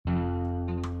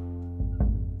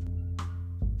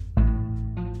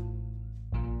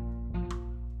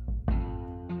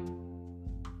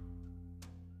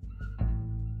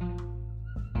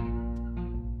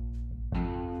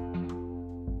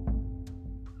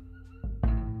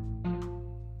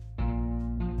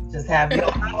Just have your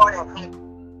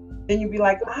then you'd be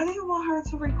like, I didn't want her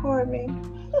to record me.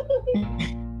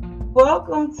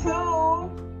 Welcome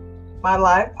to my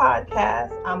live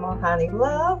podcast. I'm Ohani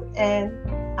Love, and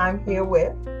I'm here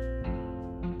with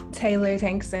Taylor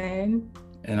Tankson.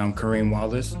 And I'm Kareem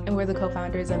Wallace. And we're the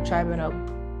co-founders of Tribe and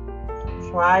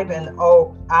Oak. Tribe and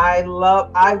Oak.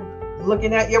 I'm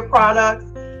looking at your products.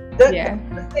 The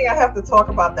first thing I have to talk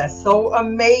about that's so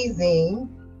amazing.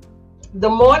 The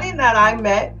morning that I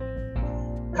met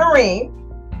Kareem,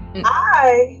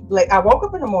 I woke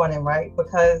up in the morning, right?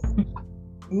 Because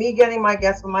me getting my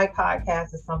guests for my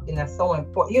podcast is something that's so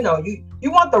important. You know,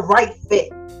 you want the right fit.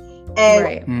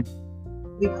 And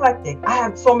eclectic. I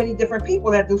have so many different people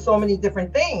that do so many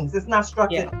different things. It's not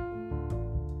structured.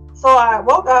 Yeah. So I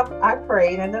woke up, I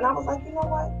prayed, and then I was like, you know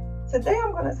what? Today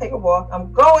I'm going to take a walk.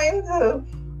 I'm going to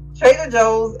Trader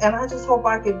Joe's, and I just hope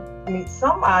I could meet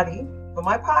somebody for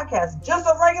my podcast. Just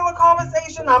a regular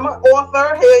conversation. I'm an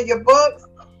author. Here are your books.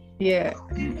 Yeah.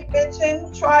 You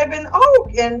mentioned Tribe and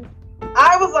Oak, and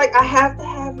I was like, I have to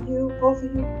have you, both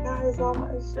of you guys, on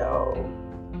my show.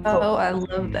 Oh, I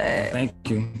love that. Thank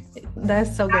you.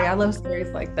 That's so great. I love stories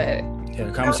like that. Yeah,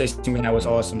 the conversation we had was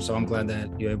awesome. So I'm glad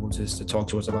that you're able to talk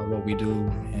to us about what we do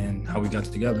and how we got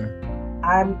together.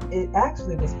 It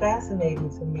actually was fascinating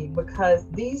to me because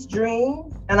these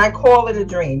dreams, and I call it a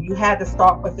dream. You had to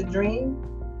start with a dream.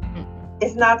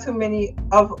 It's not too many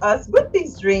of us with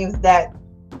these dreams that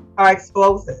are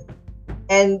explosive.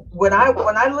 And when I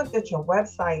looked at your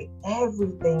website,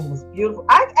 everything was beautiful.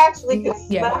 I actually could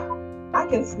smell. I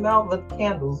can smell the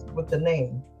candles with the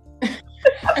name. That's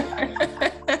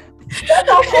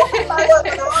how focused I was.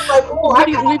 And I was like, oh,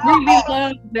 we really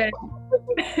love that.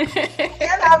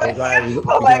 I'm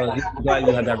glad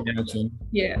you had that reaction.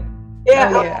 Yeah.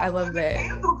 Yeah. Oh, yeah, I love that.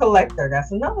 Candle collector.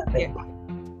 That's another thing.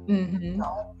 Yeah. Mm-hmm.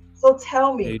 So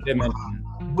tell me,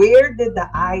 where did the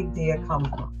idea come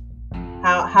from?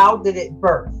 How did it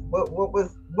birth?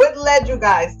 What led you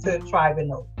guys to Tribe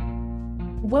and Oak?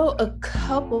 Well, a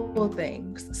couple of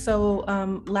things. So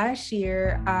last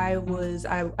year I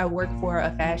worked for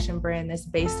a fashion brand that's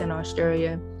based in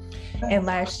Australia. And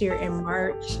last year in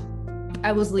March,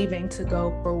 I was leaving to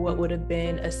go for what would have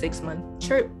been a 6-month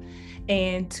trip.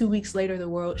 And 2 weeks later, the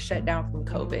world shut down from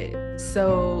COVID.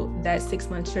 So that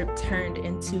 6-month trip turned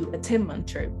into a 10-month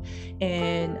trip.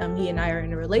 And he and I are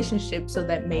in a relationship, so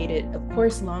that made it, of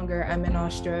course, longer. I'm in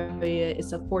Australia.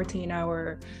 It's a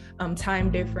 14-hour time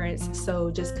difference.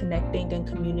 So just connecting and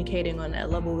communicating on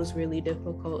that level was really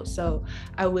difficult. So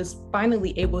I was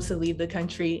finally able to leave the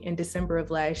country in December of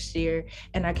last year.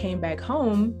 And I came back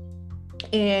home.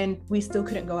 And we still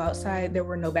couldn't go outside. There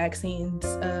were no vaccines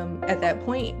at that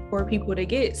point for people to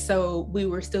get. So we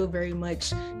were still very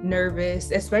much nervous,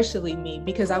 especially me,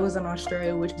 because I was in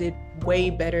Australia, which did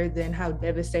way better than how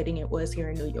devastating it was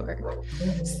here in New York.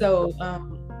 Mm-hmm. So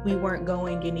we weren't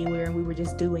going anywhere, and we were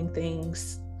just doing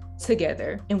things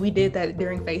together. And we did that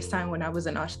during FaceTime when I was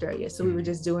in Australia. So we were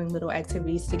just doing little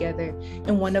activities together.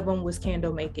 And one of them was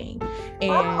candle making.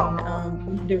 And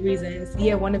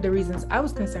one of the reasons I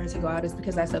was concerned to go out is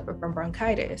because I suffer from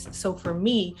bronchitis. So for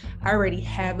me, I already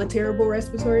have a terrible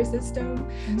respiratory system.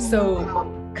 So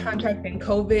contracting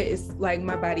COVID is like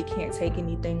my body can't take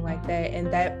anything like that.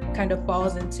 And that kind of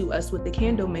falls into us with the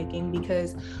candle making,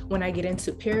 because when I get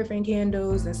into paraffin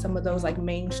candles and some of those like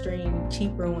mainstream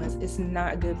cheaper ones, it's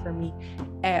not good for me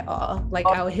at all. Like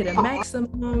I'll hit a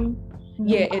maximum.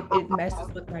 Yeah, it messes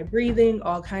with my breathing,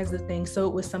 all kinds of things. So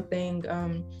it was something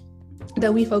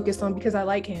that we focused on because I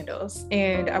like candles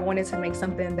and I wanted to make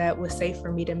something that was safe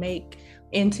for me to make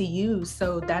and to use.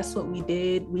 So that's what we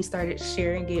did. We started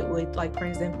sharing it with like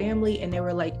friends and family, and they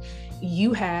were like,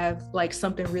 you have like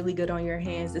something really good on your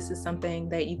hands. This is something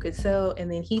that you could sell.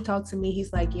 And then he talked to me.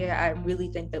 He's like, yeah, I really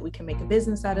think that we can make a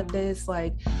business out of this.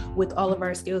 Like with all of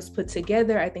our skills put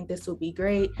together, I think this will be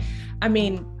great. I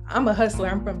mean, I'm a hustler.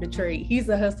 I'm from Detroit. He's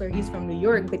a hustler. He's from New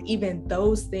York. But even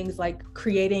those things, like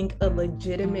creating a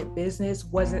legitimate business,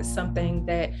 wasn't something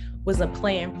that was a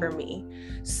plan for me.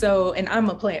 So, and I'm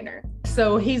a planner.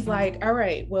 So he's like, all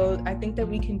right, well, I think that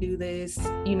we can do this.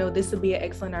 You know, this would be an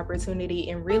excellent opportunity.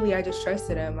 And really, I just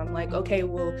trusted him. I'm like, okay,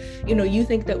 well, you know, you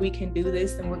think that we can do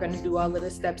this, and we're going to do all of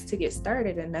the steps to get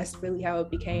started. And that's really how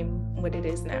it became what it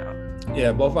is now.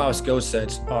 Yeah, both of our skill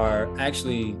sets are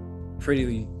actually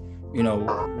pretty, you know,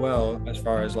 well, as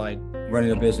far as like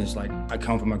running a business. Like I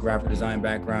come from a graphic design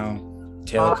background.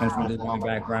 Taylor comes from a design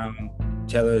background.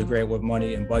 Taylor is great with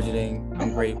money and budgeting.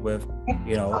 I'm great with,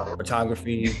 you know,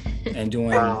 photography and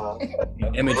doing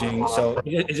imaging. So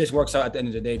it just works out at the end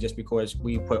of the day, just because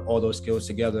we put all those skills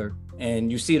together. And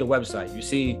you see the website, you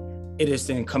see it just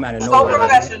didn't come out of nowhere. So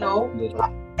professional.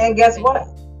 And guess what?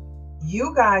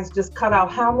 You guys just cut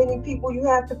out how many people you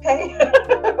have to pay.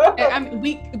 I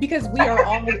mean, because we are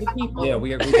all the people. Yeah,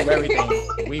 we do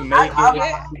everything. We make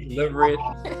it, we deliver it.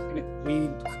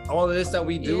 All of this that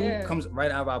we do comes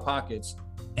right out of our pockets.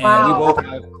 And we both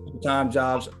have full-time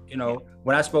jobs. You know,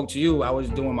 when I spoke to you, I was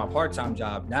doing my part-time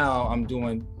job. Now I'm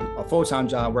doing a full-time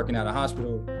job working at a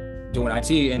hospital doing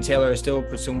IT, and Taylor is still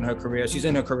pursuing her career. She's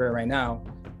in her career right now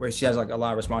where she has like a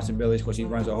lot of responsibilities because she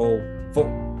runs a whole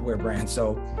footwear brand.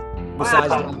 So besides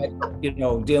that, you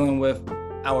know, dealing with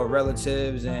our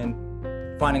relatives and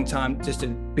finding time just to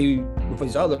be with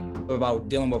each other about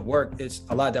dealing with work, it's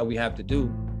a lot that we have to do.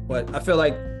 But I feel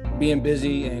like being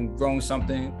busy and growing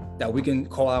something that we can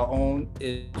call our own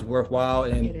is worthwhile,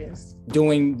 and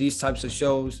doing these types of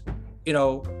shows, you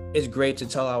know, it's great to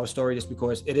tell our story just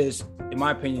because it is, in my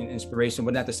opinion, inspiration,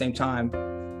 but at the same time,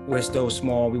 we're still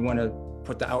small. We want to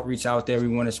put the outreach out there. We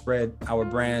want to spread our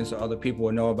brands so other people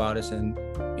will know about us, and,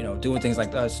 you know, doing things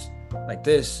like this,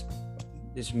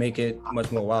 just make it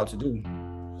much more wild to do.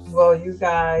 Well, you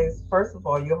guys, first of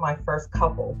all, you're my first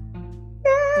couple.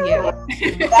 Yeah.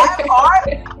 That part,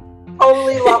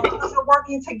 totally love it because you're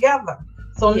working together.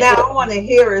 So now I want to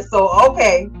hear it. So,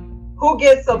 okay, who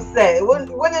gets upset?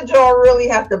 When did y'all really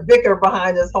have to bicker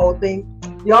behind this whole thing?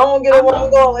 Y'all don't get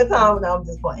along all the time. No, I'm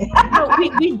just playing. No,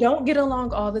 we don't get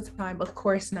along all the time, of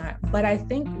course not. But I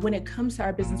think when it comes to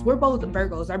our business, we're both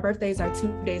Virgos. Our birthdays are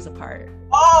 2 days apart.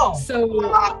 Oh,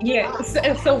 so yeah,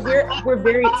 so we're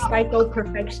very psycho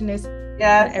perfectionists.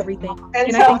 Yes, everything.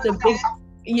 And I think the big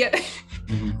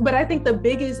but I think the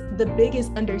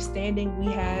biggest understanding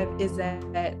we have is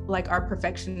that like our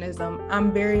perfectionism.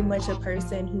 I'm very much a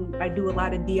person who I do a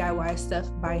lot of DIY stuff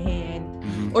by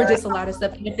hand, or just a lot of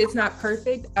stuff. And if it's not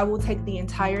perfect, I will take the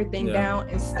entire thing down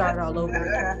and start all over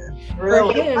again.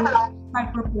 For him,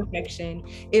 hyper perfection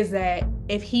is that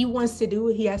if he wants to do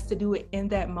it, he has to do it in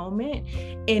that moment,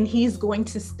 and he's going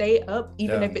to stay up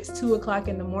even if it's 2:00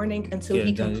 in the morning until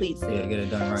he completes it. Get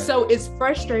it done right. So it's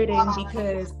frustrating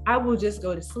because I will just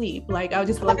go to sleep. Like I'll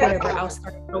just be like, whatever, I'll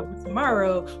start over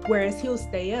tomorrow, whereas he'll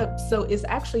stay up. So it's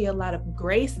actually a lot of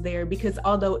grace there, because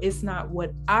although it's not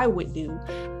what I would do,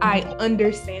 I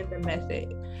understand the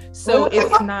method. So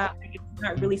it's not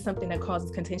really something that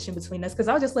causes contention between us, because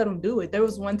I'll just let him do it. There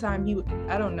was one time he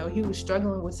was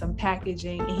struggling with some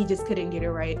packaging and he just couldn't get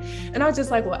it right. And I was just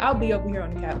like, well, I'll be over here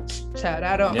on the couch, child.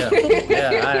 I don't,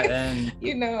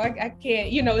 you know, I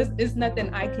can't, you know, it's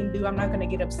nothing I can do. I'm not going to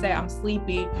get upset. I'm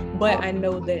sleepy, but I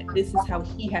know that this is how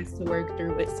he has to work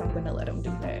through it. So I'm going to let him do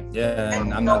that. Yeah.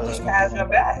 And I'm not just has your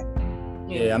back.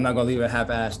 Yeah, I'm not going to leave it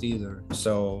half-assed either.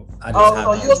 So I just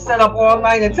so you'll set up all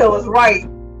night until it's right.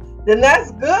 Then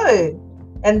that's good.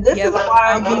 And this is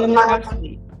why I'm getting I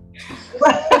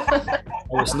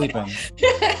was sleeping.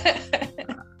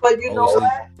 But you know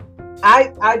what?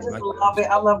 I just love it.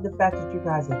 I love the fact that you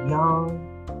guys are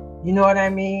young. You know what I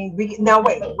mean? Now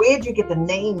wait, where'd you get the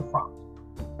name from?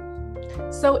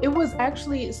 So it was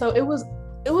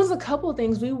a couple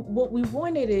things. What we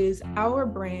wanted is our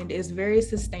brand is very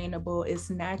sustainable, it's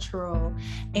natural,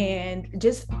 and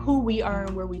just who we are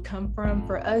and where we come from.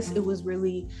 For us, it was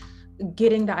really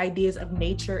getting the ideas of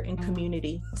nature and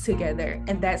community together,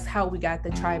 and that's how we got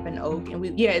the Tribe and Oak.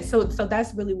 And so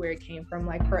that's really where it came from.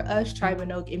 Like for us, Tribe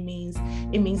and Oak, it means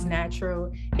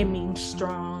natural, it means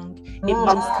strong, it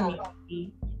means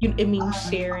community, it means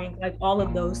sharing, like all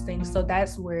of those things. So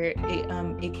that's where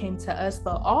it came to us,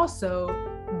 but also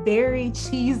very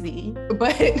cheesy,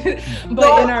 but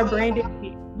in our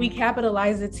branding we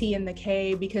capitalize the T and the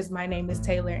K because my name is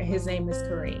Taylor and his name is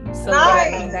Kareem. So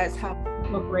that's how we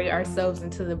incorporate ourselves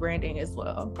into the branding as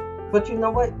well. But you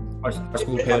know what? Our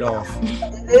school paid off.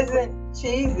 It isn't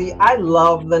cheesy. I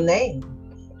love the name.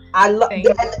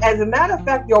 As a matter of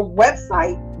fact, your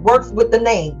website works with the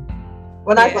name.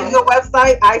 When I see your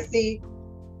website, I see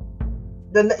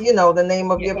the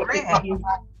name of your brand.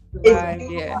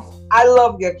 I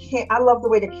love I love the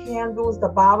way the candles, the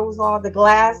bottles are, the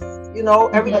glass,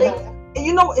 everything.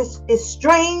 And it's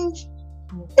strange.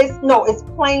 It's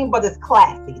plain, but it's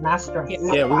classy, not strange.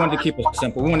 Yeah, we wanted to keep it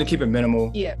simple. We wanted to keep it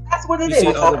minimal. Yeah, that's what we is. See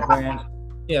other brands.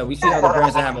 Yeah, we see other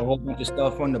brands that have a whole bunch of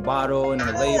stuff on the bottle and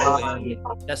the label,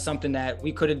 and that's something that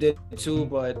we could have did too,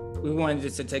 but we wanted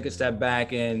just to take a step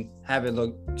back and have it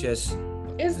look just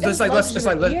It's like less. It's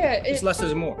like less. Yeah, it's less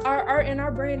is more.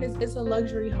 Our brand is a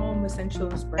luxury home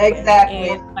essentials brand. Exactly.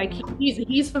 And like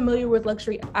he's familiar with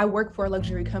luxury. I work for a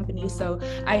luxury company, so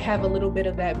I have a little bit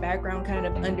of that background kind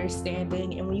of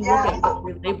understanding. And when you look at what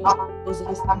your labels, those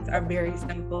listings are very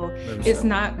simple. It's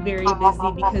not very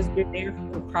busy because you're there for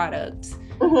the product.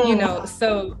 You know,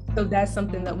 so that's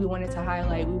something that we wanted to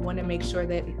highlight. We want to make sure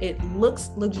that it looks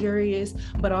luxurious,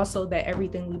 but also that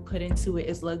everything we put into it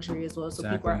is luxury as well. So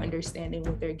people are understanding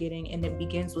what they're getting, and it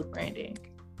begins with branding.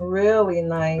 Really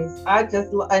nice.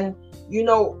 And you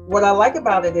know what I like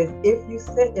about it is if you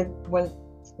sit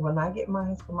when I get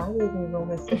mine for my living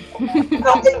room,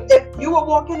 if you will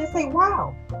walk in and say,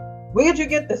 "Wow, where'd you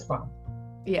get this from?"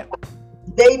 Yeah,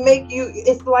 they make you.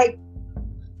 It's like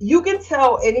you can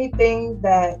tell anything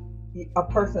that a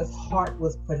person's heart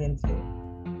was put into.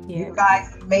 Yeah. You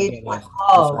guys made it with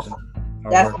love.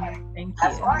 That's right.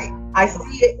 That's right. I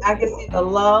see it. I can see the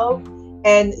love.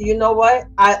 And you know what?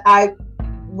 I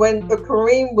when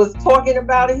Kareem was talking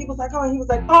about it, he was like,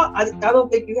 oh, I don't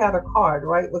think you had a card,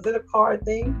 right? Was it a card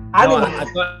thing? I thought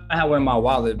I had one in my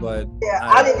wallet, but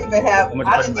I didn't even have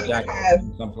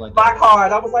something like my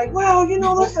card. I was like, well, you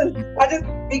know, listen,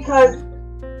 because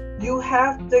you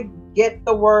have to get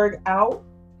the word out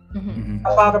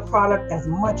about a product as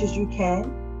much as you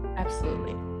can.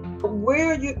 Absolutely.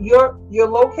 Where you're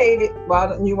located,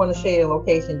 well, you want to share your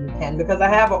location, you can, because I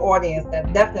have an audience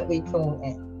that definitely tune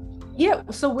in. Yeah,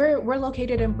 so we're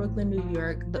located in Brooklyn, New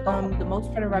York. The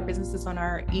most part of our business is on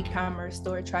our e-commerce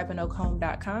store,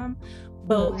 tribeandoakhome.com.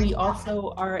 But we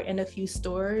also are in a few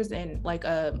stores and like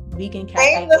a vegan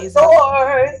cafe. Name the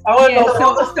stores. I want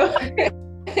to know.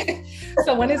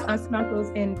 So one is on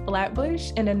Smelco's in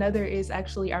Flatbush, and another is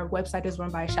actually our website is run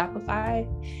by Shopify,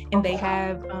 and they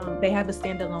have a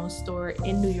standalone store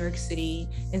in New York City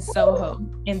in Soho,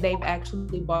 and they've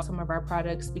actually bought some of our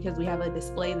products because we have a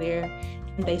display there,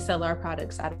 and they sell our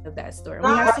products out of that store. And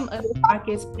we have some other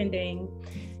pockets pending,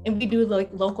 and we do like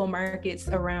local markets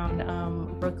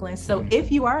around Brooklyn. So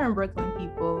if you are in Brooklyn,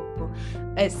 people,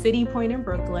 at City Point in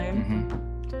Brooklyn.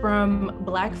 From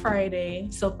Black Friday,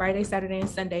 so Friday, Saturday, and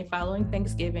Sunday following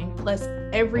Thanksgiving, plus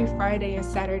every Friday and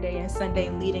Saturday and Sunday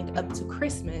leading up to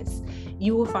Christmas,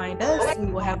 you will find us. We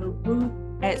will have a booth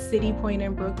at City Point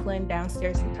in Brooklyn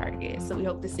downstairs from Target. So we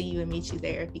hope to see you and meet you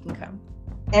there if you can come.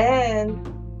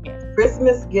 And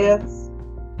Christmas gifts.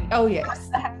 Oh, yes.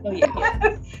 Oh,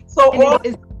 yeah. So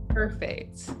it's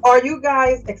perfect. Are you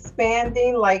guys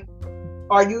expanding? Like,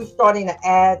 are you starting to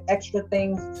add extra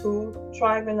things to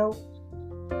Tribe and Oak?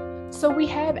 So we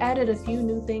have added a few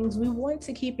new things. We want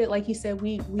to keep it, like you said,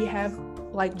 we have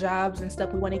like jobs and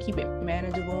stuff. We want to keep it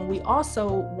manageable. And we also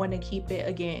want to keep it,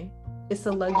 again, it's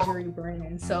a luxury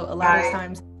brand. So a lot of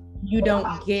times you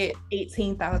don't get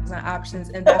 18,000 options,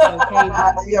 and that's okay.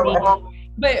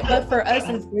 But for us,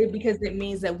 it's good because it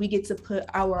means that we get to put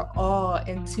our all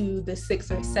into the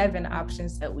 6 or 7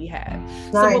 options that we have.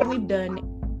 So what we've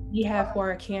done, we have for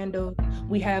our candles,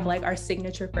 we have like our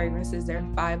signature fragrances. There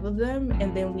are 5 of them.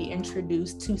 And then we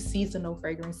introduce 2 seasonal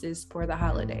fragrances for the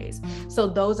holidays. So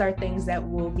those are things that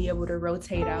we'll be able to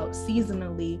rotate out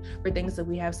seasonally for things that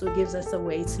we have. So it gives us a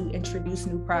way to introduce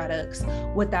new products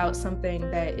without something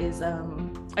that is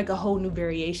like a whole new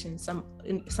variation,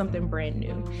 something brand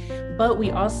new. But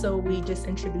we just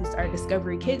introduced our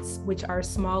discovery kits, which are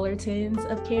smaller tins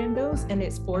of candles, and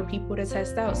it's for people to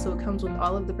test out. So it comes with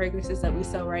all of the fragrances that we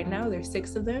sell right now. There's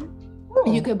 6 of them.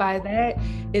 You could buy that.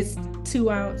 It's 2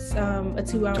 ounce, a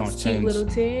 2 ounce cute little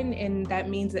tin, and that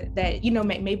means that you know,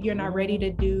 maybe you're not ready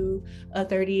to do a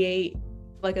 $38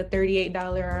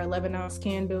 or 11 ounce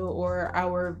candle or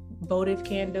our votive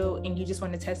candle, and you just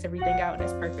want to test everything out, and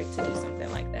it's perfect to do something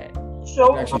like that. I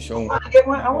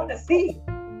want to see.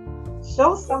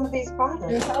 Show some of these products.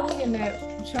 There's probably in that.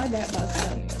 Try that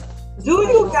box. Do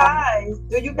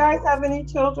you guys have any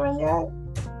children yet?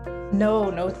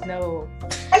 No.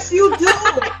 Yes, you do.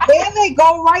 There they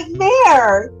go, right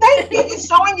there. Thank you. You're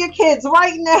showing your kids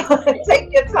right now.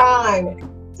 Take your time.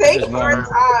 Take your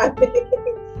time.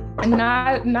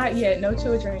 Not yet. No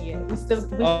children yet. We still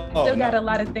got a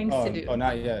lot of things to do. Oh,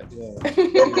 not yet. Yeah.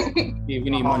 We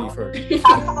need money first.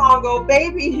 Come on, go,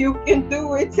 baby. You can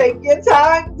do it. Take your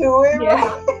time. Do it.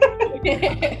 Right.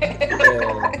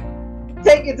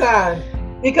 Take your time.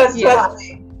 Because trust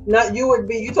me,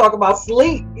 you talk about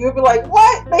sleep. You'd be like,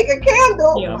 what? Make a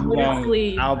candle. Yeah,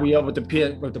 sleep. I'll be able to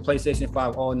play with the PlayStation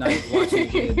 5 all night watching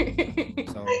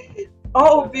kids. So.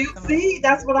 Oh, see,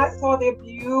 that's what I saw. They're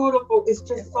beautiful. It's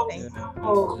just so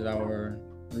simple.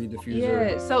 reed diffuser.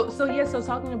 Yeah. So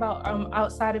talking about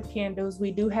outside of candles,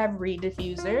 we do have reed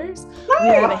diffusers. We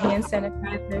have a hand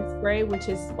sanitizer spray, which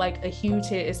is like a huge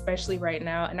hit, especially right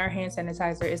now. And our hand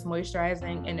sanitizer is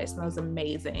moisturizing and it smells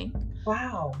amazing.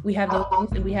 Wow. We have those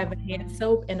things, and we have a hand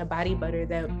soap and a body butter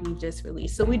that we've just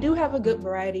released. So we do have a good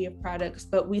variety of products,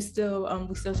 but we still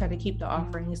try to keep the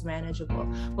offerings manageable.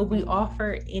 But we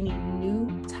offer any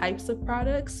new types of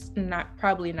products,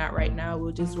 probably not right now.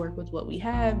 We'll just work with what we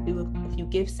have, do a few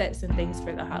gift sets and things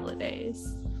for the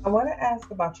holidays. I want to ask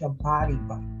about your body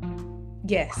butter.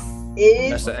 Yes.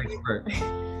 That's the expert.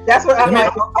 That's what I'm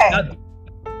like, okay.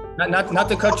 Not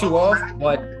to cut you off,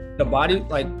 but the body,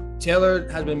 like Taylor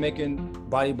has been making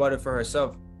body butter for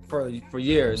herself for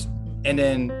years. And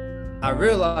then I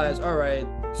realized, all right,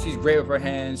 she's great with her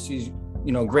hands. She's,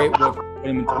 great with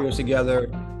putting materials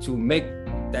together to make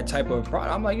that type of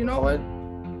product. I'm like, you know what?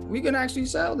 We can actually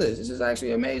sell this. This is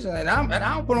actually amazing. And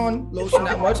I don't put on lotion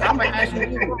that much.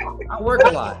 I work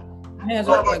a lot. Hands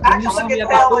off, like when you see me at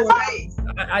the store,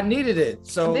 I needed it.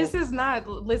 So this is not.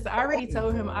 Listen, I already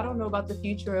told him I don't know about the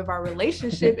future of our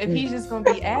relationship if he's just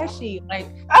gonna be ashy. Like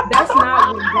that's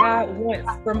not what God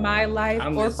wants for my life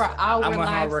for our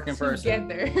lives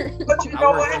together. But you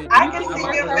know what? I can see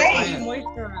your face.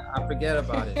 I forget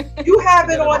about it. You have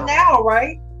it on now,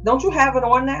 right? Don't you have it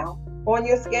on now? On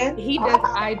your skin? He does.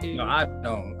 I do. No, I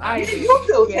don't. I do. You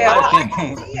do, Taylor. I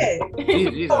can see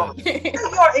it.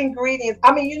 Your ingredients.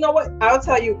 I mean, you know what? I'll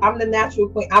tell you, I'm the natural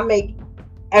queen. I make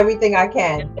everything I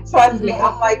can. Trust me.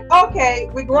 I'm like, okay,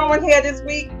 we're growing here this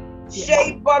week.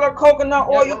 Shea butter, coconut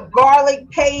oil, garlic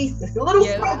paste. It's a little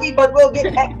smoky, but we'll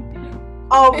get that.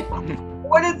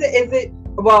 What is it? Is it?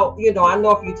 Well, I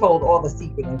know if you told all the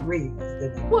secret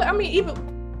ingredients. Well, I mean,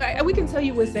 even. We can tell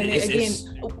you what's in it. Again,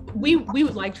 we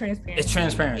would like transparency. It's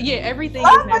transparent. Yeah, everything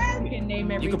is natural. You can name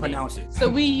everything. You can pronounce it. So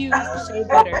we use shea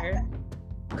butter,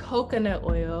 coconut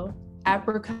oil,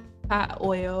 apricot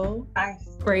oil,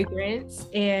 fragrance,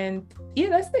 and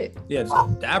that's it. Yeah,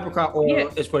 the apricot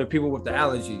oil is for the people with the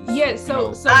allergies. Yeah,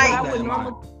 so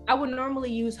I would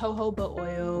normally use jojoba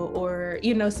oil or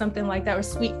something like that, or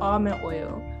sweet almond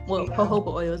oil. Well,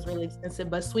 jojoba oil is really expensive,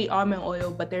 but sweet almond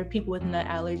oil. But there are people with nut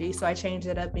allergies, so I changed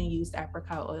it up and used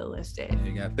apricot oil instead.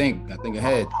 You gotta think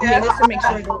ahead. Yeah, just to make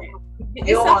sure that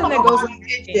it's something that goes in the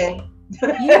kitchen.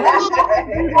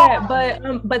 Yeah,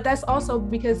 but that's also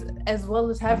because as well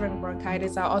as having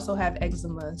bronchitis, I also have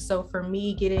eczema. So for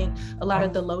me, getting a lot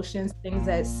of the lotions, things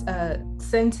that's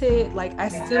scented, like I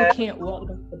still can't walk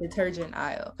the detergent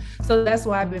aisle. So that's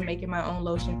why I've been making my own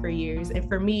lotion for years. And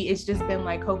for me, it's just been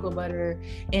like cocoa butter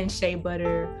and shea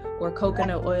butter, or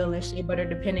coconut oil and shea butter,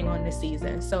 depending on the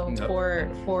season. So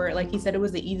for like he said, it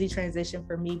was an easy transition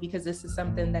for me because this is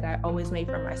something that I always made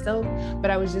for myself. But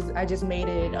I just made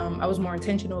it. I was more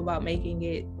intentional about making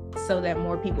it so that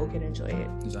more people can enjoy it.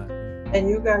 Exactly. And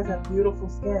you guys have beautiful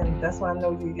skin. That's why I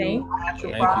know you use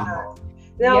natural products.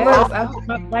 Yes, I hope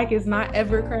my mic is not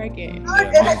ever cracking.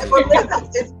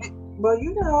 Well,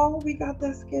 we got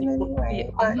that skin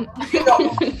anyway. That's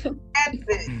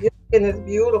it. Your skin is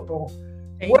beautiful.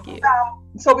 Thank you.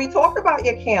 So we talked about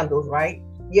your candles, right?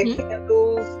 Your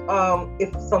candles.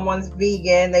 If someone's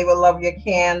vegan, they will love your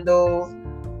candles.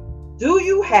 Do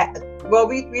you have? Well,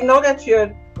 we know that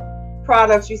your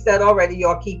products. You said already.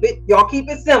 Y'all keep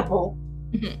it simple.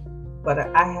 Mm-hmm. But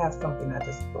I have something I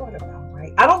just thought about.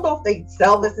 Right? I don't know if they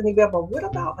sell this anywhere, but what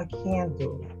about a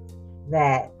candle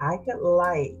that I could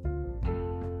light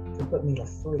to put me to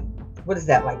sleep? What is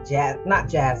that, like not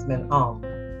jasmine?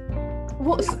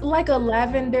 Well, like a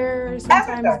lavender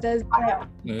sometimes does that,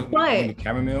 but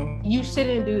chamomile. You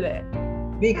shouldn't do that.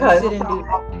 Because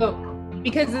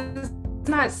because it's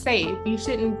not safe. You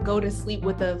shouldn't go to sleep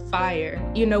with a fire,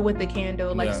 with the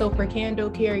candle. So for candle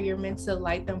care, you're meant to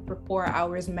light them for 4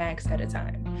 hours max at a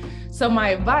time. So my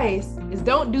advice is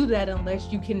don't do that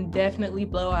unless you can definitely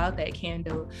blow out that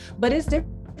candle. But it's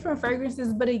different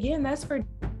fragrances. But again, that's for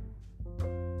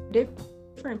different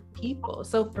people.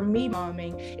 So for me,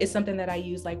 momming is something that I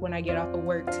use like when I get off of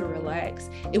work to relax.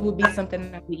 It would be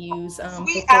something that I would use.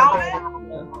 Sweet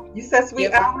almond? You said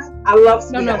sweet almond? I love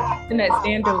sweet almond. And that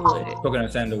sandalwood.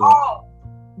 Coconut sandalwood.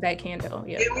 That candle,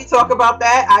 yeah. Did we talk about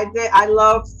that? I did. I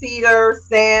love cedar,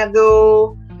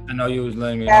 sandal. I know you was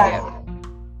letting me know.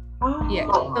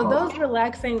 Yeah. So those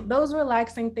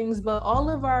relaxing things, but all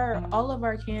of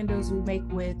our candles we make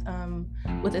with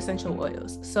essential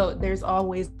oils. So there's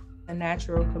always a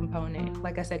natural component.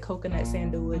 Like I said, coconut,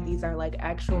 sandalwood, these are like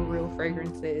actual real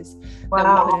fragrances that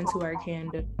we put into our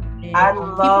candle. And I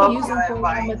love people use them for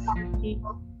aromatherapy.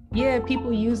 Yeah,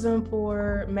 people use them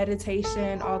for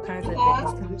meditation, all kinds of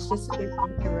things, because it's just a good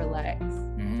thing to relax.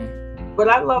 What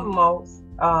I love most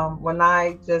when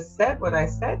I just said what I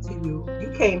said to you,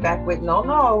 you came back with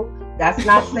no, that's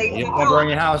not safe. You're gonna burn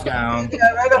your house down.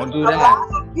 Don't do that. A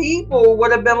lot of people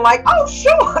would have been like, oh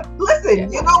sure,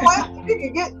 listen, you know what? You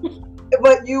can get,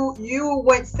 but you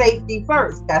went safety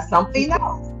first. That's something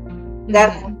else.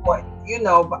 That's important, you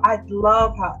know. But I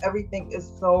love how everything is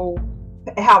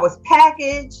how it's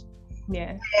packaged.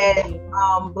 Yeah. And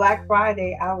Black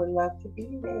Friday, I would love to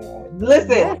be there.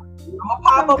 Listen, I'm gonna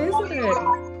pop up on you.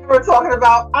 We're talking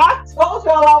about. I told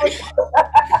y'all I was.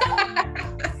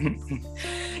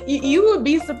 You would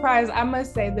be surprised. I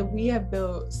must say that we have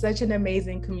built such an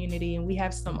amazing community, and we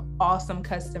have some awesome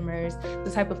customers.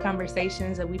 The type of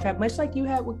conversations that we've had, much like you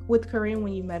had with Kareem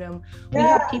when you met him. We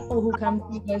have people who come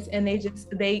to us and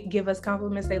they give us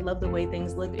compliments. They love the way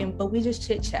things look, but we just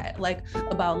chit chat like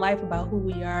about life, about who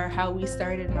we are, how we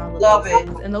started, and all of those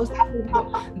things. And those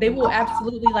people, they will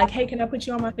absolutely like, hey, can I put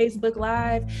you on my Facebook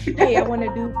Live? Hey, I want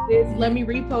to do this. Let me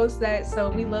repost that. So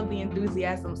we love the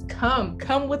enthusiasms. Come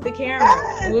with the camera.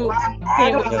 We'll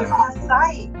on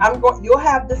site. You'll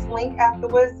have this link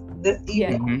afterwards this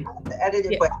evening. I have to edit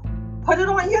it, but put it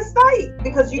on your site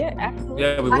because you. Absolutely.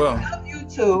 Yeah, we will. I love you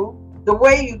too. The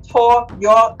way you talk,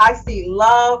 I see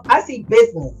love. I see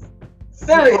business.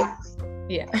 Serious.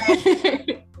 Yeah.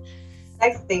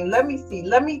 Next thing, let me see.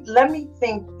 Let me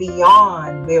think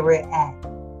beyond where we're at.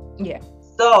 Yeah.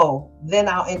 So then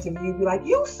I'll interview you. Be like,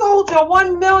 you sold your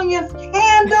 1 millionth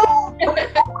candle.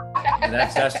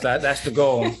 That's the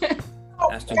goal.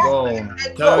 That's the goal.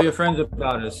 Tell all your friends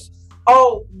about us.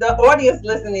 Oh, the audience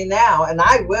listening now, and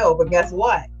I will, but guess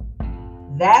what?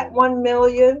 That 1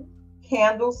 million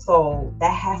candles sold,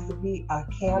 that has to be a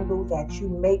candle that you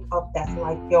make up that's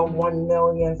like your 1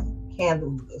 millionth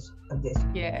candle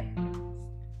edition. Yeah.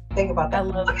 Think about that. I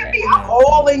love look that. at me. I'm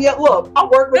all in your look. I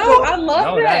work with you. I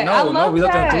love that. We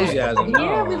love the enthusiasm.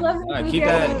 Yeah, we love the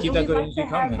enthusiasm. Keep that good energy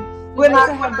coming.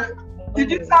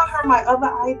 Did you tell her my other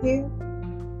idea?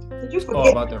 Did you forget?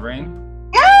 Oh, about the ring?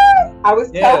 Yes! I was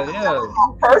telling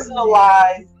you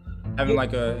personalized. Having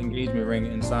like an engagement ring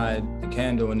inside the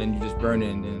candle and then you just burn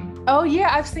it and oh yeah,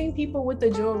 I've seen people with the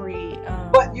jewelry.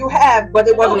 But you have, but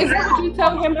it wasn't. Is that what you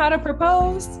tell him how to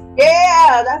propose?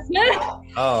 Yeah, that's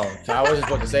oh, so I was just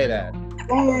about to say that.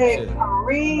 Hey,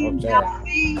 Kareem,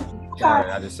 Sorry,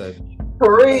 I just said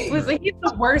Kareem. Listen, he's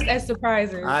the worst at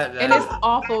surprises. And it's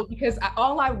awful because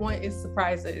all I want is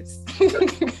surprises.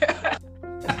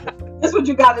 That's what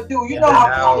you got to do. You know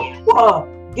how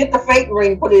get the fake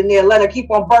ring, put it in there, let her keep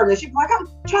on burning. She's like, I'm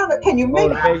trying to, can you make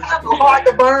it hard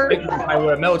to burn? I probably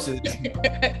would have melted.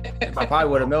 I probably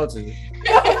would have melted.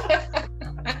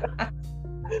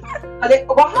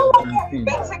 Well, how long have you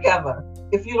been together?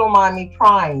 If you don't mind me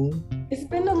prying. It's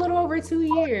been a little over 2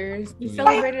 years. We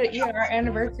celebrated our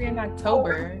anniversary in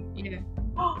October. Yeah.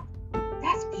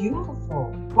 That's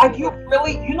beautiful. Like you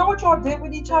know what y'all did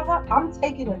with each other? I'm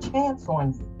taking a chance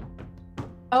on you.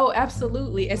 Oh,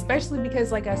 absolutely. Especially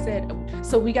because, like I said,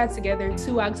 so we got together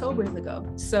 2 Octobers ago.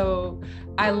 So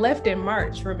I left in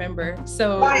March, remember?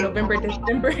 So November,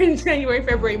 December, January,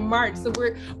 February, March. So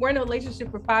we're in a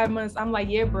relationship for 5 months. I'm like,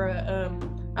 yeah, bro,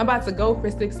 I'm about to go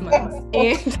for 6 months.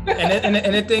 And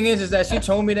the thing is that she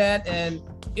told me that, and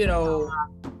you know,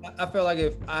 I felt like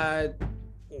if I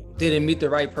didn't meet the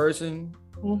right person,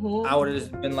 I would have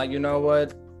just been like, you know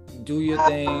what, do your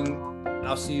thing.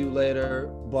 I'll see you later.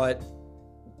 But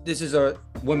this is a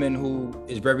woman who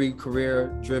is very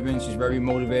career driven. She's very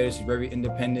motivated. She's very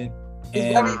independent.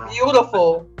 She's very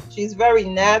beautiful. She's very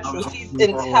natural. She's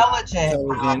intelligent.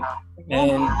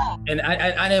 And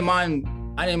I didn't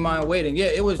mind waiting. Yeah,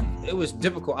 it was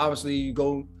difficult. Obviously,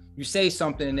 you say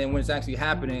something, and then when it's actually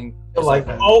happening, it's like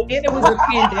oh, it was a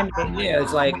pandemic. Yeah,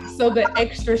 it's like so the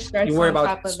extra stress. You worry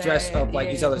about stress of like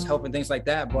each other's health and things like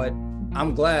that. But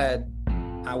I'm glad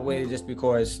I waited just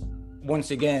because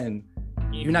once again,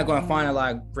 you're not going to find a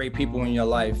lot of great people in your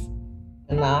life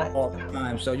all the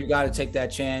time. So you got to take that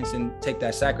chance and take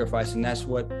that sacrifice. And that's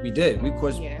what we did. We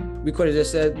could have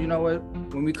just said, you know what,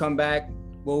 when we come back,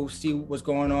 we'll see what's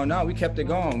going on. No, we kept it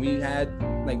going. We had,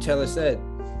 like Taylor said,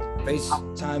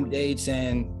 FaceTime dates,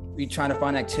 and we trying to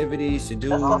find activities to do.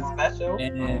 That's so special.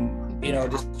 And, you know,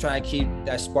 just try to keep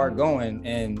that spark going.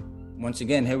 And once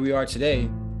again, here we are today.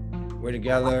 We're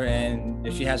together. And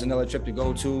if she has another trip to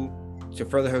go to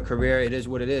further her career, it is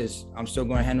what it is. I'm still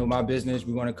going to handle my business.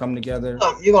 We're going to come together.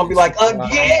 You're going to be like,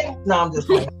 again? No, I'm just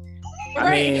like. I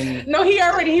mean, no,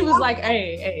 he was like,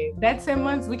 hey, that 10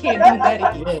 months, we can't do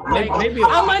that again. Maybe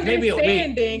I'm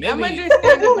understanding, but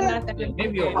not that.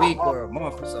 Maybe a week or a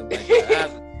month or something like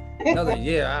that. Another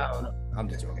year, I don't know. I'm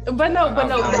just joking. But no,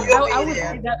 I would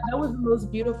say that was the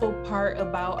most beautiful part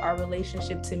about our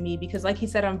relationship to me, because like he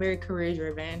said, I'm very career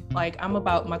driven. Like I'm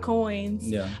about my coins.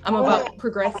 Yeah. I'm about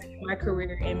progressing in my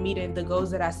career and meeting the goals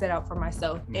that I set out for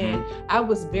myself. Mm-hmm. And I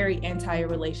was very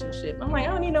anti-relationship. I'm like,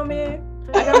 I don't need no man.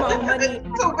 I got my own money.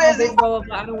 Too busy. Blah, blah,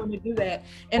 blah. I don't want to do that.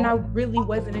 And I really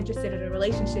wasn't interested in a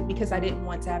relationship because I didn't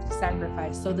want to have to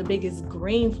sacrifice. So the biggest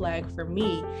green flag for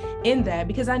me in that,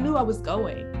 because I knew I was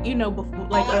going, you know, before,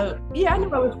 like, I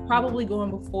knew I was probably going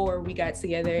before we got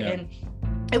together. Yeah. And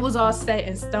it was all set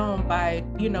in stone by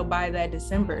that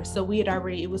December. So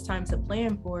it was time to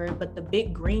plan for it. But the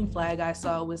big green flag I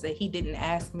saw was that he didn't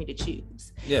ask me to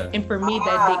choose. Yeah. And for me,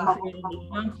 that didn't create any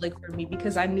conflict for me,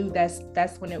 because I knew that's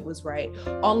when it was right.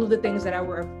 All of the things that I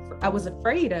was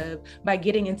afraid of by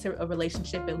getting into a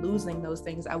relationship and losing those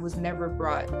things, I was never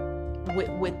brought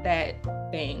with that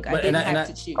thing. I didn't have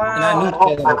to choose. And I knew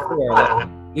that before. Like,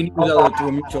 we knew each other through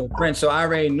a mutual friend. So I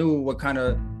already knew what kind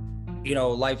of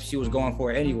life she was going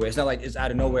for anyway. It's not like it's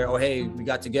out of nowhere. Oh, hey, we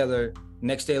got together.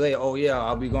 Next day later, oh yeah,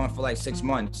 I'll be going for like 6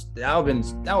 months. That would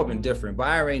have been different. But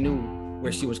I already knew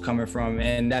where she was coming from,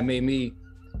 and that made me,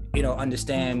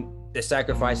 understand the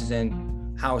sacrifices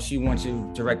and how she wants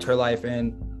to direct her life.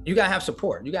 And you gotta have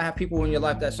support. You gotta have people in your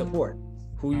life that support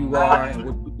who you are and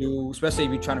what you do, especially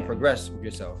if you're trying to progress with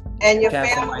yourself. And your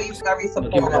family is very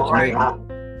supportive, right?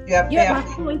 Yeah, my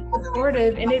family's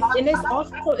supportive, and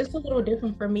it's a little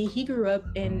different for me. He grew up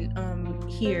in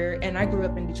here, and I grew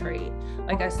up in Detroit,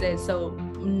 like I said. So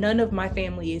none of my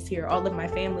family is here. All of my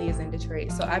family is in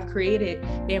Detroit. So I've created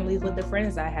families with the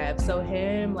friends I have. So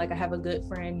him, like I have a good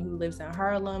friend who lives in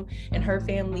Harlem, and her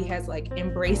family has like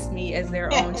embraced me as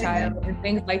their own child and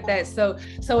things like that. So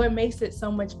it makes it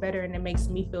so much better, and it makes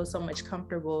me feel so much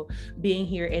comfortable being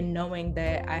here and knowing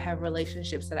that I have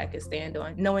relationships that I can stand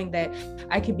on, knowing that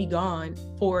I can be gone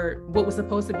for what was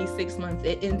supposed to be 6 months.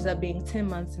 It ends up being 10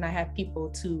 months, and I have people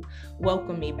to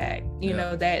welcome me back. You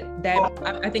know, that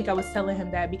I think I was telling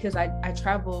him that because I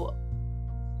travel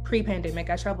pre-pandemic.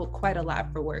 I traveled quite a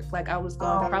lot for work. Like I was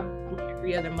gone probably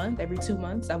every other month, every 2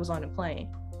 months I was on a plane.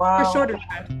 For shorter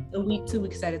time, a week, 2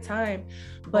 weeks at a time.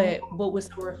 But what was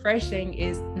so refreshing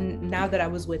is now that I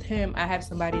was with him, I have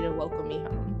somebody to welcome me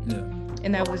home. Yeah.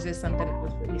 And that was just something that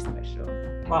was really special.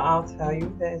 Well, I'll tell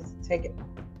you this, take it.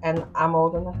 And I'm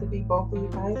old enough to be both of you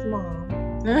guys' mom.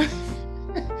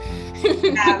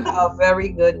 I'm a very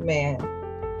good man.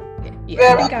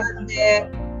 Yeah, very good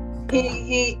man.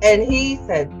 He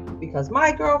said, because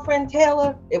my girlfriend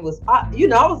Taylor, it was, I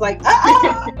was like,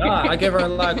 I give her a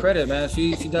lot of credit, man.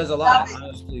 She does a lot.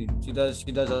 Honestly, she does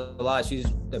a lot. She's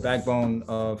the backbone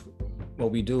of what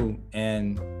we do,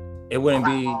 and it wouldn't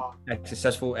be as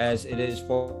successful as it is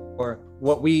for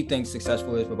what we think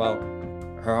successful is without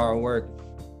her hard work.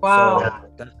 Wow. So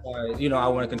that's why, I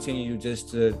want to continue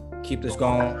just to keep this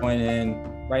going.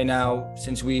 And right now,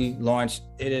 since we launched,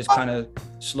 it is kind of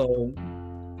slow.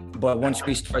 But once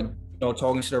we start,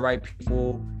 talking to the right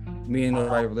people, meeting the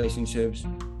right relationships,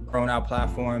 growing our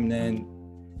platform, then,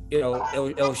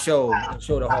 it'll show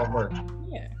the hard work.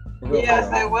 Yeah. Yes,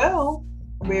 it will.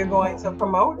 We're going to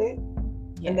promote it.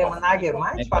 Yeah. And then when I get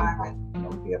my trial,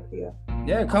 I'll be up here.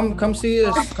 Yeah, come see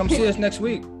us. Come see us next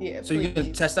week. Yeah, so you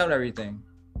can test out everything.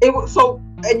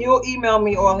 And you'll email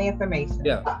me all the information.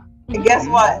 Yeah. And guess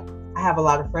what? I have a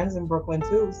lot of friends in Brooklyn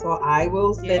too, so I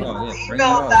will send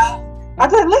emails out. I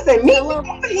tell you, listen, meet me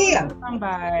over here.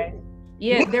 Somebody.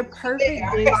 Yeah, they're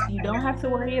perfect gifts. You don't have to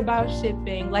worry about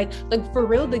shipping. Like for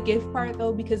real, the gift part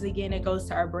though, because again, it goes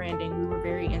to our branding. We were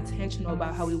very intentional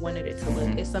about how we wanted it to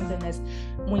look. It's something that's,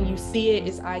 when you see it,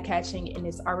 it's eye-catching and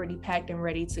it's already packed and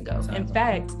ready to go. In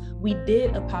fact, we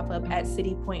did a pop-up at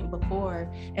City Point before,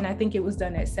 and I think it was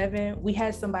done at 7. We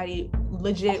had somebody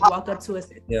legit walk up to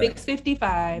us at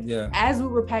 6:55. Yeah. As we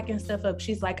were packing stuff up,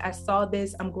 she's like, I saw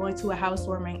this. I'm going to a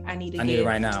housewarming. I need it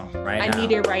right now. I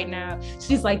need it right now.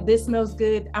 She's like, this smells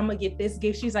good. I'm gonna get this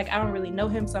gift. She's like, I don't really know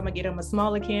him, so I'm gonna get him a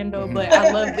smaller candle, but I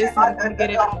love this one. I'm gonna get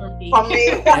it for me.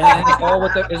 And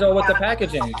it's all with the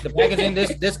packaging. The packaging.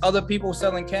 There's other people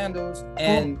selling candles,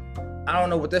 and I don't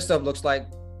know what this stuff looks like.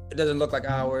 It doesn't look like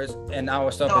ours, and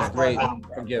our stuff is great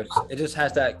for gifts. It just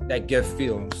has that gift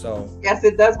feel. So yes,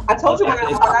 it does. I told you when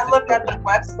I looked at the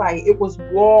website, it was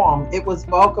warm, it was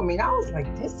welcoming. I was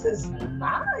like, this is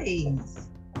nice.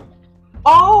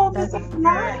 Oh, this is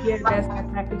nice. Yeah, that's my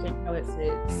packaging, how it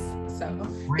sits. So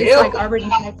really? It's like already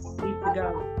packed ready to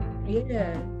go.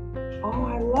 Yeah. Oh,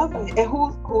 I love it. And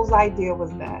whose idea was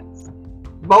that?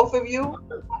 Both of you?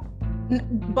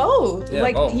 Both. Yeah,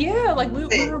 like both. Yeah, like we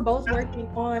were both working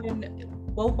on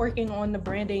both working on the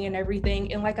branding and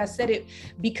everything. And like I said, it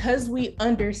because we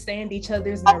understand each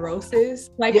other's neurosis,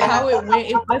 like how it went,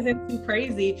 it wasn't too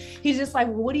crazy. He's just like,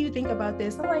 well, what do you think about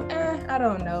this? I'm like, I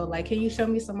don't know. Like, can you show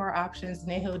me some more options? And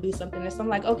then he'll do something. And so I'm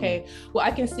like, okay, well,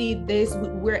 I can see this.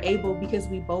 We're able, because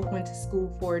we both went to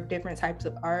school for different types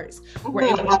of arts, we're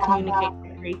able to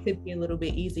communicate creativity a little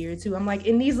bit easier too. I'm like,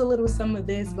 it needs a little some of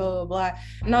this, blah, blah, blah.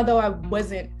 And although I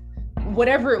wasn't,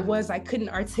 whatever it was, I couldn't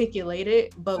articulate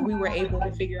it, but we were able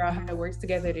to figure out how it works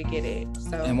together to get it.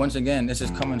 So, and once again, this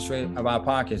is coming straight of our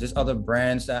pockets. There's other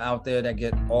brands that out there that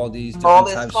get all these different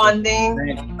types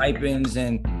funding, of stipends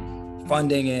and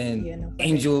funding and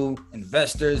angel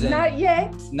investors. And not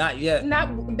yet.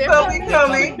 They're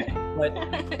coming. But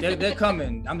they're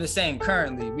coming. I'm just saying,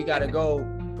 currently we got to go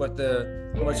with the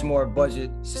much more budget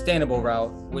sustainable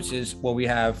route, which is what we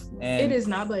have. And it is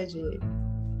not budget.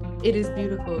 It is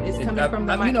beautiful. It's coming from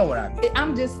the mind. You know what I mean.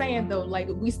 I'm just saying though, like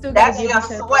we still gotta give your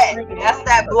sweat. That's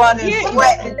that blood and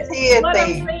sweat and tears But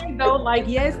thing. I'm saying though, like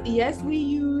yes, we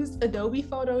used Adobe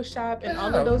Photoshop and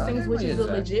all of those things, which is a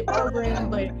legit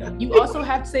program. But you also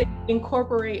have to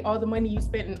incorporate all the money you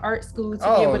spent in art school to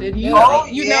be able to use it.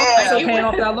 You know, I'm still paying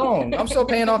off that loan. I'm still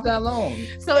paying off that loan.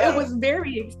 So it was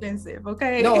very expensive.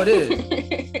 Okay. No, it is.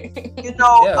 You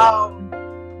know,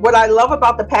 what I love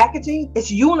about the packaging,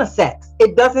 it's unisex.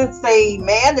 It doesn't say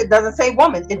man, it doesn't say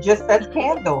woman. It just says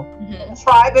candle,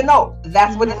 tribe and oak.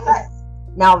 That's what it says.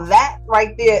 Now that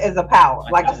right there is a power,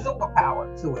 like a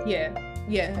superpower to it.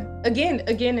 Yeah. Again,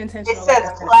 intentional. It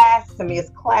says class to me. It's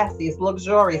classy. It's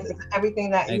luxurious. It's everything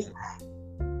that you say.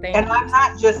 And I'm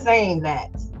not just saying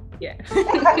that. Yeah.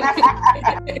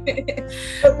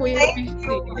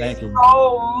 Thank you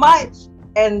so much.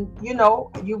 And you know,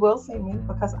 you will see me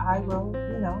because I will,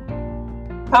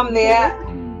 come there.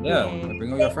 Yeah,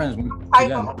 bring all your friends.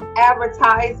 Type of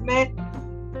advertisement.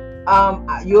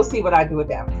 You'll see what I do with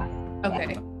the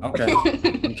advertisement. Okay.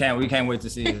 We can't wait to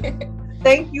see it.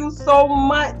 Thank you so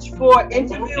much for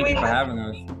interviewing. Thank you for having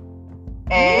us.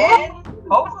 And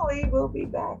hopefully we'll be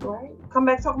back, right? Come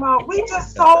back talking about we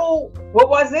just sold. What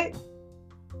was it?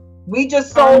 We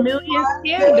just sold a million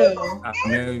candles. That's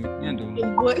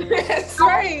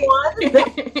right.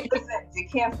 Listen, you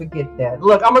can't forget that.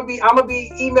 Look, I'm gonna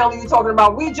be emailing you talking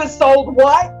about we just sold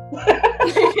what?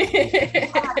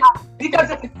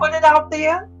 Because if you put it out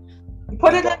there, you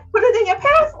put it in your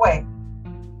pathway.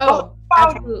 Oh,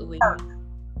 absolutely.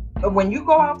 But when you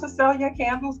go out to sell your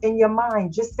candles, in your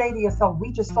mind, just say to yourself,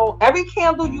 we just sold every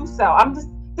candle you sell.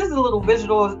 This is a little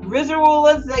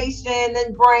visualization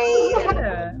and brain.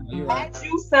 As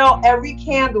you sell every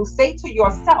candle, say to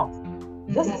yourself,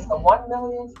 this is the 1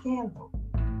 millionth candle.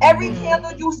 Every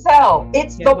candle you sell,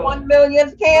 it's the 1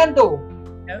 millionth candle.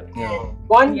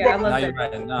 One day. I love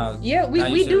that.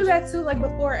 We do that too. Like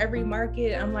before every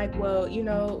market, I'm like, well,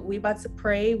 we about to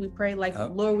pray. We pray like,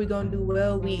 Lord, we're gonna do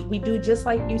well. We do just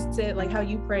like you said, like how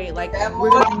you pray. Like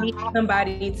we're gonna meet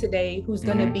somebody today who's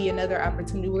gonna be another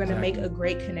opportunity. We're gonna make a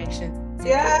great connection.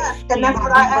 Yeah, and that's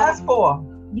what I asked for.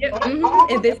 Yep.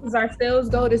 And this is our sales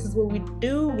goal. This is what we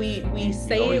do. We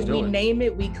say it, we name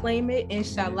it, we claim it.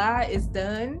 Inshallah, it's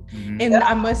done. And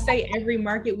I must say, every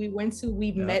market we went to,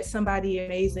 we met somebody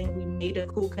amazing. We made a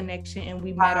cool connection, and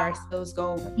we met our sales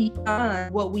goal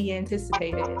beyond what we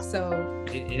anticipated. So,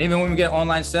 and even when we get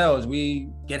online sales, we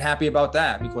get happy about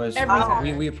that because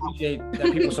we appreciate that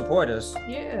people support us.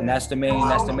 And that's the main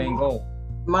goal.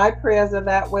 My prayers are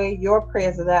that way. Your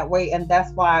prayers are that way, and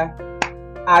that's why.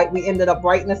 We ended up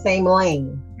right in the same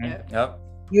lane. Yep.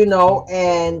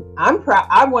 And I'm proud.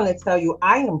 I want to tell you,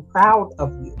 I am proud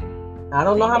of you. I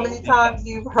don't know how many times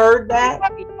you've heard that.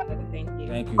 Thank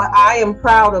you. But I am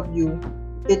proud of you.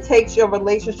 It takes your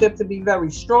relationship to be very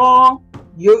strong.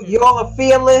 You're all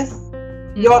fearless.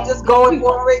 You're just going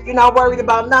for it. You're not worried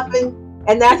about nothing.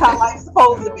 And that's how life's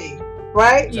supposed to be.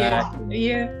 Right? Yeah,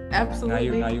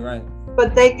 absolutely. Now you're right.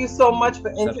 But thank you so much for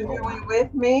interviewing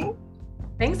with me.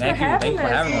 Thanks for having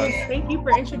us. Thank you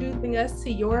for introducing us to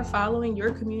your following,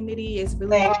 your community. It's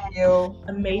really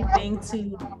amazing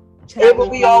to chat. It will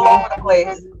be all over the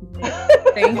place.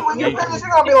 Thank you. When you finish, you're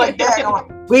gonna be like,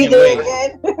 "Dang, we did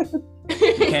again."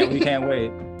 We can't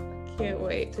wait. Can't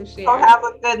wait to share. So have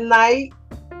a good night.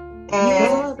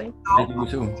 And thank you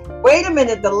too. Wait a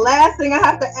minute. The last thing I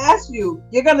have to ask you,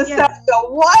 you're gonna sell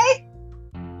your what?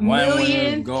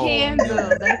 Million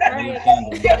candles. That's right.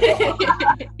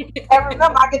 And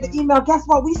remember, I get the email. Guess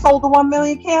what? We sold the 1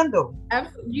 million candle.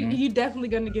 You definitely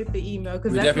gonna get the email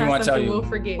because that's definitely not something we'll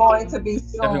forget. Going to be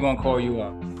soon. Definitely gonna call you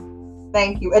up.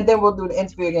 Thank you, and then we'll do the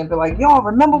interview again. Be like, y'all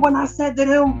remember when I said to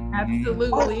him?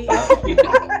 Absolutely.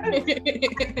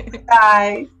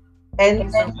 Guys.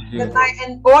 And good night.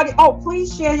 And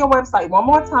please share your website one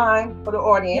more time for the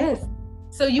audience. Yes.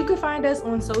 So you can find us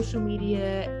on social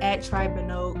media at Tribe and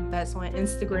Oak. That's on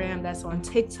Instagram. That's on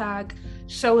TikTok.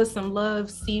 Show us some love.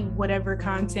 See whatever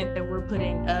content that we're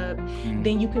putting up.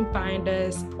 Then you can find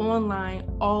us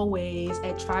online always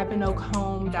at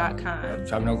tribeandoakhome.com.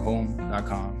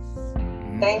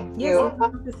 Tribeandoakhome.com. Thank you.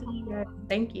 Yes,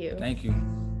 thank you. Thank you.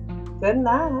 Good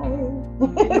night.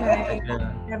 Good night.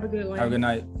 Have a good one. Have a good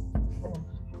night.